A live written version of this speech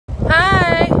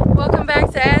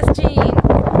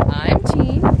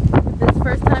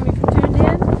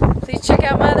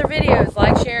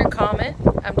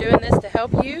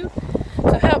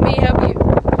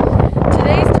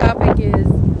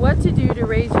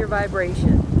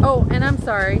vibration. Oh, and I'm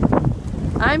sorry.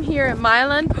 I'm here at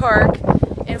Mylan Park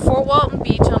in Fort Walton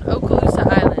Beach on Okaloosa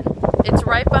Island. It's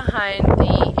right behind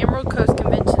the Emerald Coast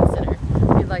Convention Center.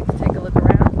 If you'd like to take a look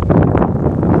around.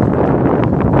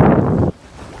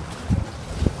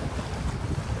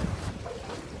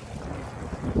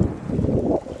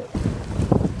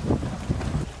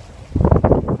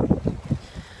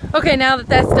 Okay, now that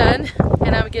that's done,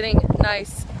 and I'm getting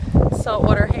nice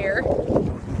saltwater hair,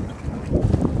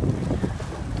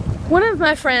 one of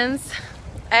my friends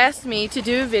asked me to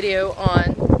do a video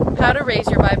on how to raise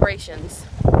your vibrations.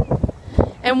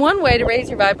 And one way to raise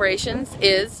your vibrations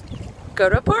is go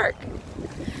to a park.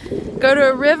 Go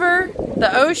to a river,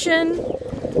 the ocean,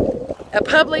 a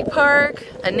public park,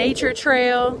 a nature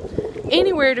trail,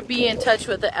 anywhere to be in touch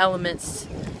with the elements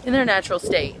in their natural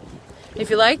state. If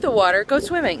you like the water, go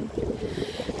swimming.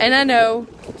 And I know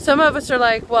some of us are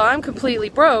like, well, I'm completely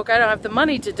broke. I don't have the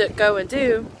money to go and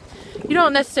do. You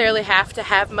don't necessarily have to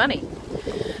have money.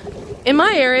 In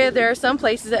my area, there are some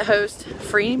places that host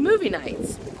free movie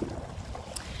nights.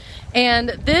 And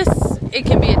this, it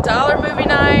can be $1 movie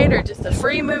night or just a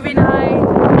free movie night,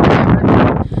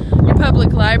 whatever. Your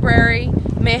public library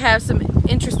may have some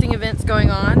interesting events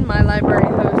going on. My library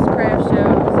hosts craft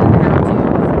shows and how-tos,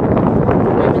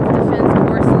 women's defense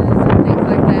courses, and things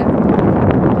like that.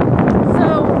 So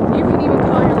you can even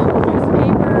call your local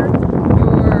newspaper,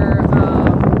 your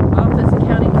office of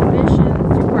county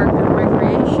commissions, your park and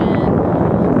recreation,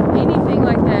 anything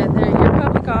like that. Your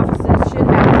public offices should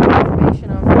have some information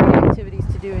on free activities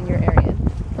to do in your area.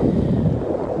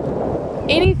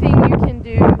 Anything you can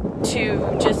do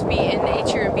to just be in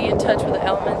nature and be in touch with the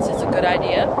elements is a good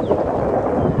idea.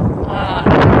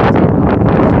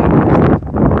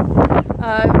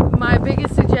 My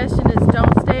biggest suggestion is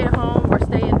don't stay at home or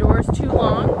stay indoors too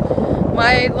long.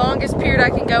 My longest period I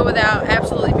can go without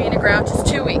absolutely being a grouch is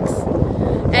 2 weeks.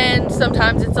 And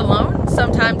sometimes it's alone,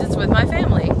 sometimes it's with my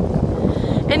family.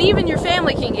 And even your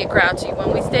family can get grouchy.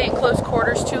 When we stay in close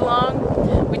quarters too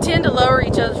long, we tend to lower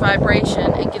each other's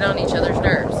vibration and get on each other's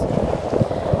nerves.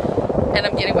 And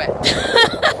I'm getting wet.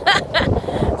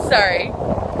 Sorry.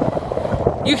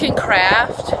 You can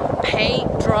craft,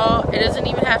 paint, draw. It doesn't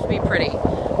even have to be pretty.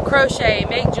 Crochet,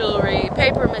 make jewelry,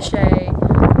 paper mache.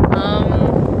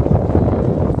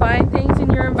 Find things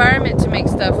in your environment to make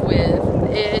stuff with.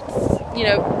 It's, you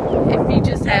know, if you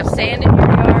just have sand in your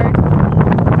yard,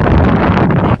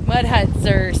 make mud huts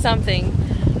or something.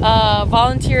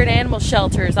 Volunteer at animal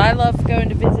shelters. I love going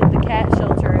to visit the cat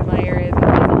shelter in my area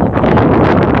because I love cats.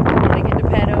 I get to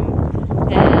pet them,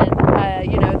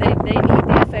 and you know, they need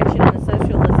the affection and the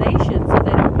socialization, so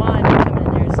they don't mind me coming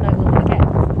in there and snuggling with the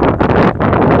cats.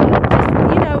 Just,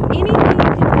 you know, anything you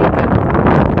can think of.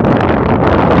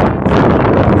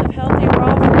 Lots of healthy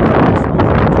raw fruit and vegetables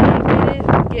if you try and get it.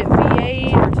 Get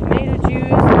V8 or tomato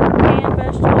juice or canned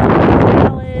vegetables,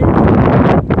 salad,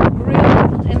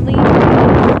 grilled and lean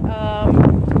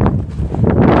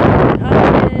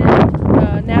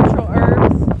natural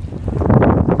herbs.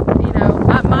 You know,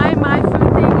 my food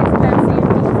thing is Pepsi and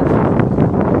pizza.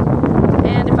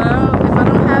 And if I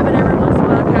don't have it every once in a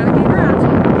while, I kind of get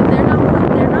grouchy.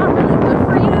 They're not really good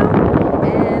for you,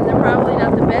 and they're probably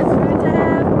not the best food to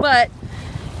have, but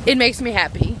it makes me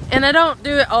happy. And I don't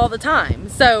do it all the time.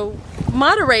 So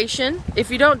moderation, if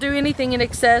you don't do anything in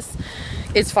excess,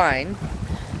 is fine.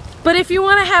 But if you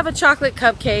want to have a chocolate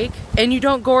cupcake and you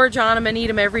don't gorge on them and eat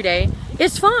them every day,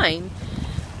 it's fine.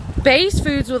 Base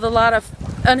foods with a lot of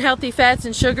unhealthy fats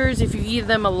and sugars, if you eat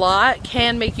them a lot,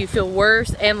 can make you feel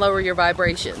worse and lower your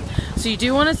vibration. So you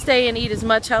do want to stay and eat as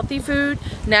much healthy food,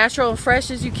 natural and fresh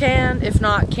as you can. If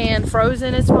not, canned,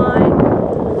 frozen is fine.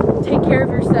 Take care of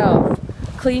yourself.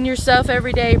 Clean yourself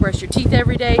every day, brush your teeth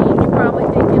every day. And you're probably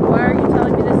thinking, why are you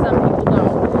telling me this? Some people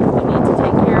don't. You need to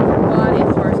take care of your body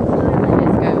as far as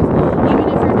cleanliness goes. Even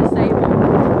if you're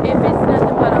disabled, if it's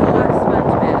nothing but a hot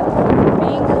sponge bath,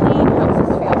 being clean helps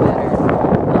us feel better.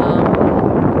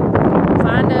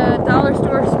 Find a dollar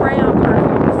store spray on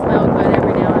perfume to smell good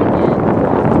every now and again.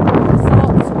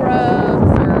 Salt scrubs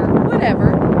or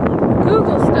whatever.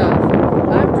 Google stuff.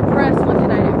 I'm depressed. What can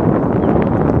I do?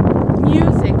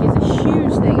 Music is a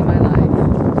huge thing in my life.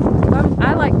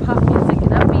 I like pop music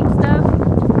and upbeat stuff.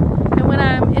 And when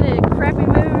I'm in a crappy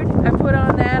mood, I put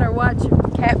on that or watch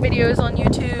cat videos on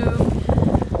YouTube.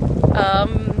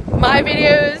 My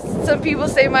videos, some people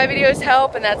say my videos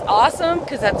help, and that's awesome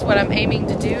because that's what I'm aiming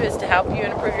to do, is to help you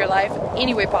and improve your life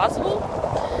any way possible.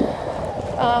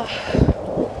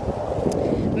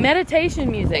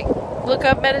 Meditation music. Look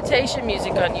up meditation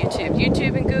music on YouTube.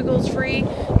 YouTube and Google's free.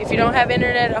 If you don't have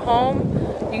internet at home,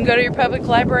 You can go to your public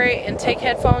library and take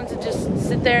headphones and just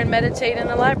sit there and meditate in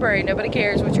the library. Nobody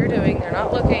cares what you're doing. They're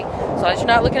not looking. As long as you're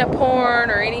not looking at porn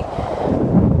or anything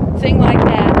like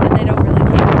that, then they don't really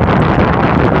care.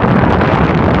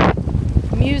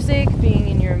 Music, being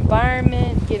in your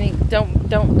environment,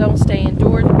 don't stay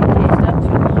indoors and get caged up too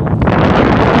long.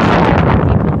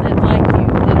 People that like you,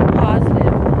 that are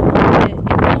positive, that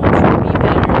influence you to be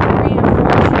better, that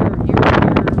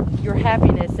reinforce your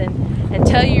happiness and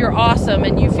tell you you're awesome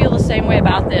and you feel the same way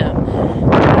about them.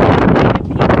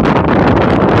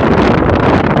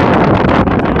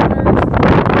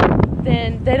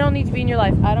 Then they don't need to be in your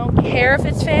life. I don't care if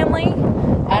it's family.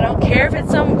 I don't care if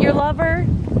it's your lover.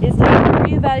 It's time to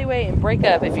reevaluate and break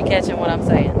up, if you're catching what I'm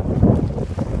saying.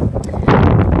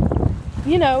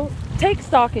 You know, take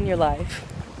stock in your life.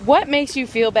 What makes you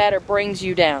feel bad or brings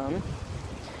you down?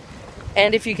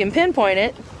 And if you can pinpoint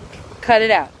it, cut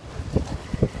it out.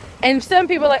 And some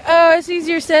people are like, oh, it's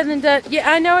easier said than done. Yeah,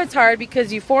 I know it's hard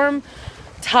because you form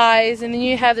ties and then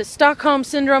you have the Stockholm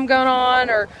syndrome going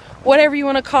on or whatever you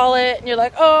want to call it. And you're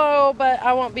like, oh, but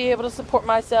I won't be able to support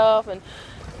myself. And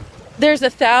there's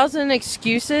 1,000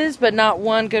 excuses, but not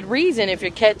one good reason. If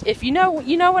you know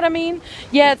what I mean?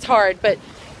 Yeah, it's hard, but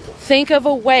think of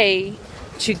a way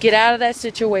to get out of that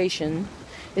situation.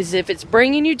 Is if it's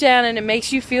bringing you down and it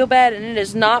makes you feel bad and it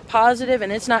is not positive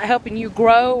and it's not helping you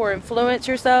grow or influence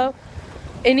yourself,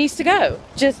 it needs to go.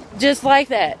 Just like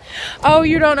that. Oh,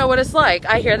 you don't know what it's like.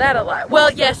 I hear that a lot.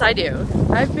 Well, yes, I do.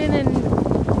 I've been in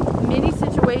many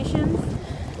situations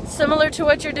similar to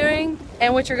what you're doing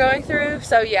and what you're going through.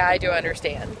 So yeah, I do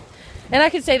understand. And I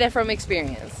can say that from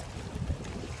experience.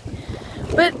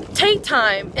 But take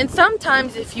time, and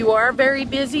sometimes if you are very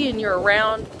busy and you're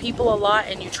around people a lot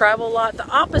and you travel a lot, the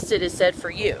opposite is said for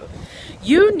you.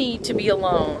 You need to be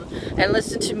alone and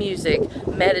listen to music,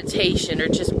 meditation, or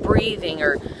just breathing,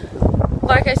 or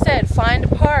like I said, find a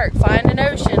park, find an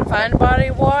ocean, find a body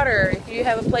of water. If you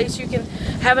have a place you can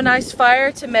have a nice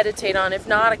fire to meditate on, if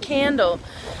not a candle,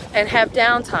 and have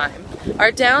downtime.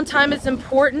 Our downtime is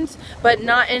important, but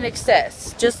not in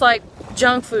excess. Just like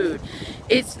junk food.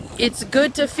 It's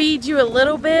good to feed you a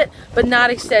little bit, but not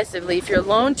excessively. If you're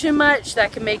alone too much,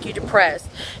 that can make you depressed.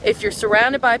 If you're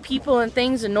surrounded by people and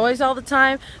things and noise all the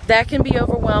time, that can be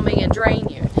overwhelming and drain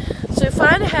you. So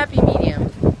find a happy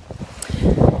medium.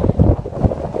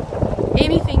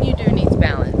 Anything you do needs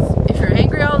balance. If you're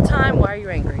angry all the time, why are you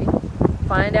angry?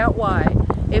 Find out why.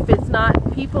 If it's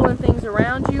not people and things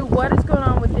around you, what is going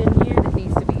on within you that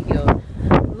needs to be healed?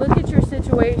 Look at your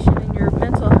situation and your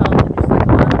mental health and your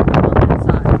psychological health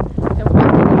inside. And what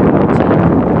can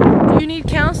you do? Do you need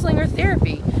counseling or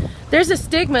therapy? There's a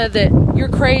stigma that you're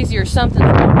crazy or something's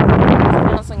wrong with you,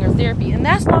 counseling or therapy, and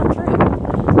that's not true.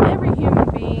 Every human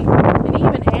being, and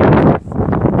even animals,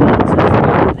 go to the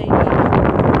school they need.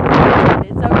 And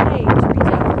it's okay to reach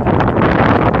out for help.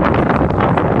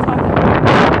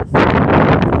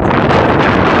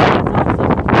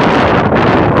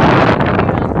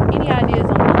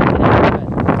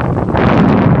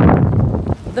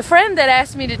 The friend that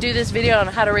asked me to do this video on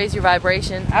how to raise your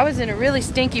vibration, I was in a really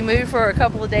stinky mood for a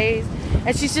couple of days,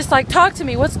 and she's just like, talk to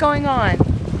me, what's going on?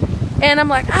 And I'm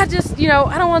like, I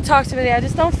don't want to talk to anybody, I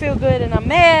just don't feel good, and I'm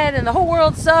mad, and the whole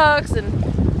world sucks, and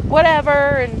whatever,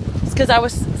 and it's because I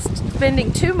was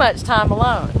spending too much time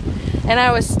alone, and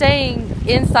I was staying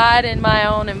inside in my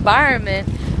own environment,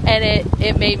 and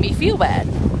it made me feel bad.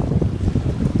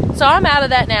 So I'm out of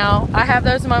that now. I have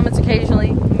those moments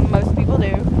occasionally, most people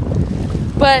do.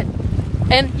 But,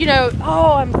 and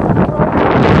oh, I'm broken,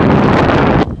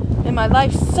 and my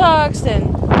life sucks,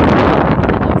 and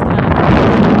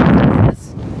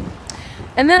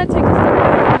then I take a step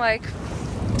back and I'm like,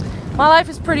 my life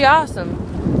is pretty awesome.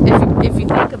 If you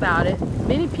think about it,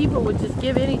 many people would just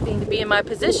give anything to be in my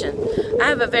position. I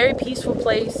have a very peaceful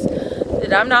place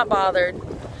that I'm not bothered.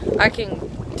 I can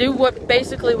do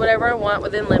basically whatever I want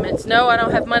within limits. No, I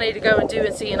don't have money to go and do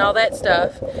and see and all that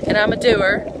stuff, and I'm a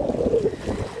doer.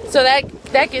 So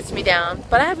that gets me down,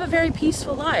 but I have a very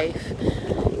peaceful life,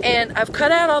 and I've cut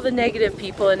out all the negative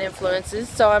people and influences,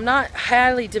 so I'm not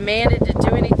highly demanded to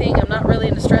do anything. I'm not really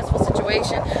in a stressful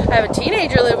situation. I have a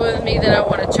teenager living with me that I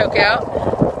want to choke out,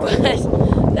 but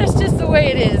that's just the way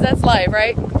it is. That's life,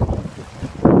 right? So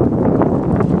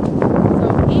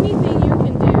anything you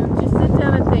can do, just sit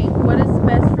down and think, what is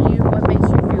best for you, what makes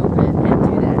you feel good, and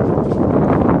do that.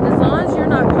 As long as you're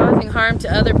not causing harm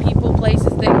to other people,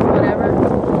 places, things, whatever,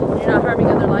 you're not harming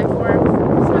other life forms,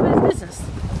 it's nobody's business.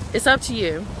 It's up to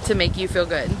you to make you feel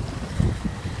good.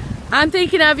 I'm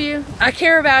thinking of you. I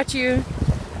care about you.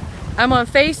 I'm on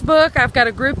Facebook. I've got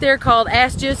a group there called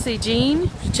Ask Just See Jean.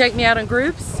 You check me out on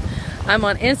groups. I'm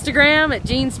on Instagram at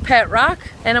Jean's Pet Rock,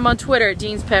 and I'm on Twitter at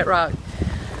Jean's Pet Rock.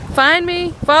 Find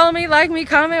me, follow me, like me,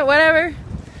 comment, whatever.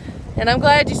 And I'm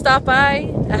glad you stopped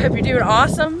by. I hope you're doing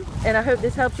awesome, and I hope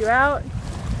this helped you out.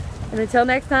 And until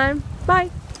next time,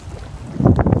 bye.